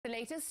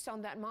latest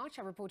on that march,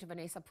 our reporter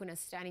Vanessa Puna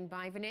standing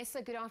by.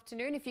 Vanessa, good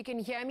afternoon. If you can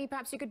hear me,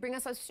 perhaps you could bring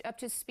us up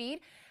to speed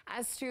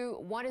as to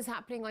what is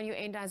happening on your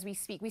end as we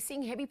speak. We're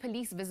seeing heavy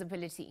police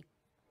visibility.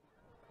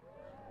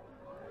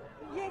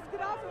 Yes,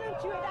 good afternoon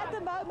to you. And at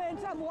the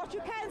moment, what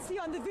you can see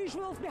on the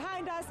visuals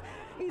behind us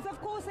is, of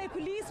course, a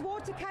police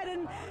water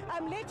cannon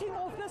letting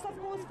off. This, of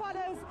course,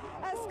 follows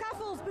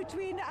scuffles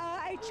between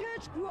a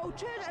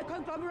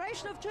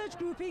conglomeration of church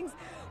groupings,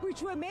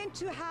 which were meant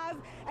to have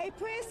a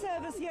prayer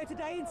service here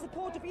today in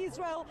support of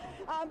Israel.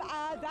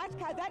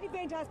 That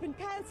event has been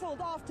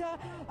cancelled after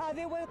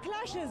there were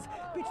clashes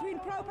between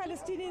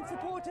pro-Palestinian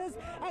supporters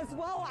as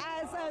well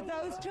as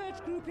those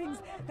church groupings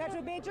that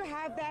were meant to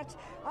have that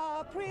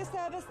prayer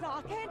service. Now,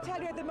 I can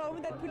tell you at the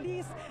moment that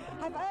police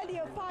have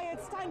earlier fired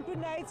stun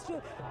grenades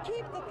to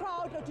keep the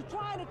crowd, or to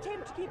try and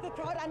attempt to keep the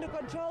crowd under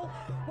control.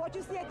 What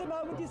you see at the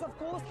moment is, of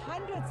course,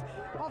 hundreds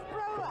of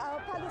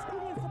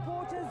pro-Palestinian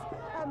supporters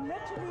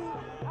literally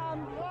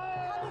coming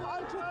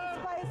onto the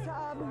space.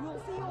 You'll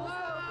see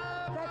also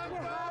that we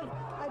have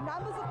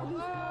numbers of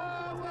police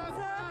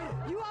enforcement.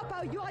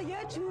 Sir, you are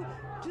here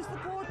to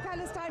support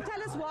Palestine.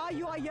 Tell us why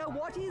you are here.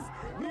 What is...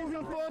 We're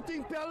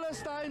supporting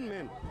Palestine,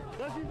 man.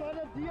 This is what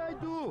the DA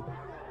do.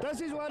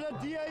 This is what the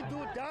DA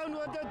do. Down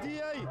with the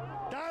DA.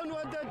 Down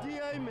with the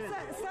DA, man.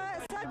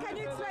 Sir, can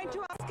you explain to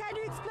us? Can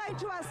you explain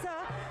to us,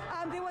 sir?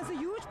 There was a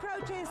huge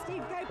protest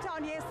in Cape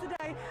Town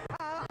yesterday.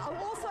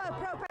 Also a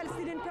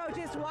pro-Palestinian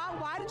protest.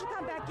 Why did you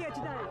come back here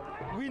today?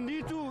 We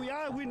need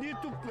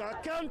to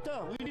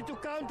counter. We need to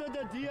counter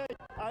the DA.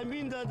 I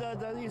mean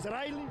the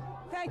Israeli.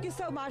 Thank you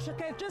so much.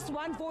 Okay, just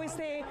one voice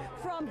there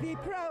from the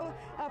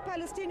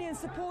pro-Palestinian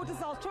supporters.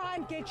 I'll try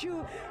and get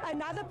you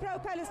another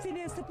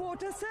pro-Palestinian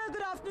supporter. Sir,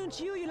 good afternoon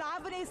to you. You're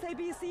live on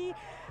SABC.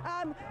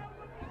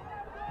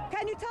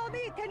 Can you tell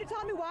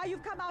me why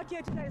you've come out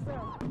here today,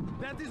 sir?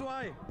 That is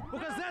why.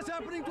 Because that's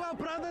happening to our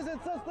brothers and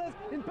sisters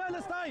in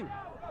Palestine.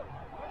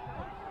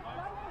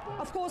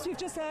 Of course, we've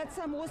just heard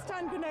some more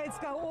stun grenades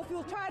go off.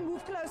 We'll try and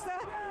move closer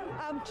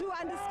to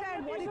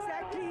understand what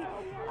exactly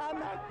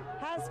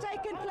has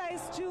taken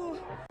place to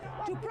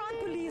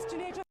prompt police to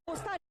let off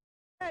stun.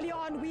 Early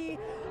on, we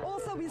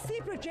see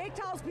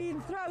projectiles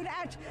being thrown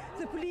at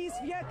the police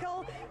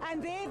vehicle,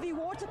 and there the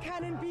water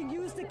cannon being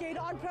used again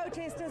on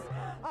protesters,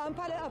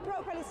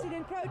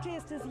 pro-Palestinian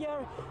protesters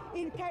here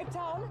in Cape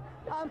Town.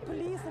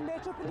 Police and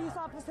Metro Police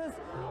officers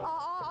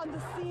are on the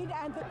scene,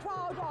 and the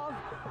crowd of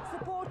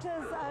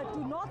supporters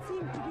do not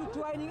seem to be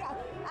waning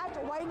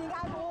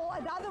at all.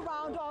 Another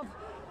round of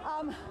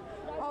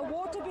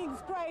water being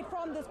sprayed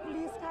from this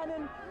police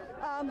cannon.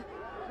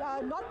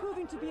 Not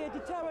proving to be a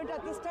deterrent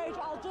at this stage.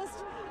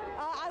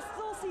 I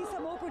still see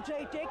some more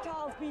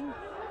projectiles being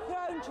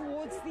thrown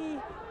towards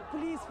the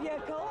police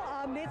vehicle.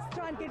 Let's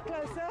try and get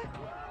closer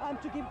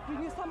to give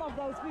you some of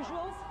those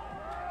visuals.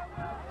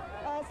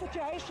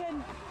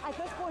 Situation at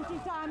this point in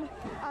time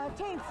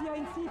tense here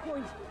in Sea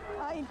Point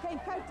in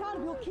Cape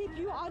Town. We'll keep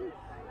you on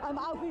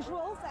our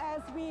visuals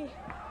as we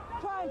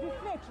try and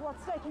reflect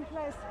what's taking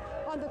place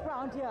on the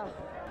ground here.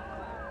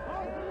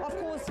 Of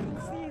course, you'll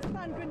see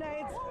stun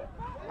grenades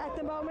at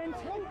the moment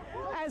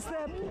as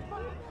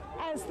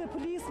the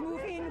police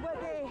move in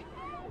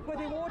with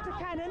their water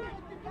cannon,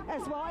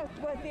 as well as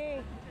with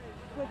their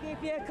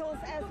vehicles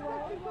as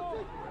well.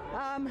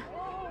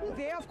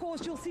 There, of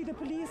course, you'll see the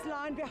police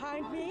line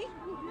behind me.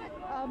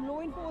 Law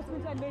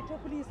enforcement and Metro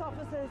Police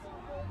officers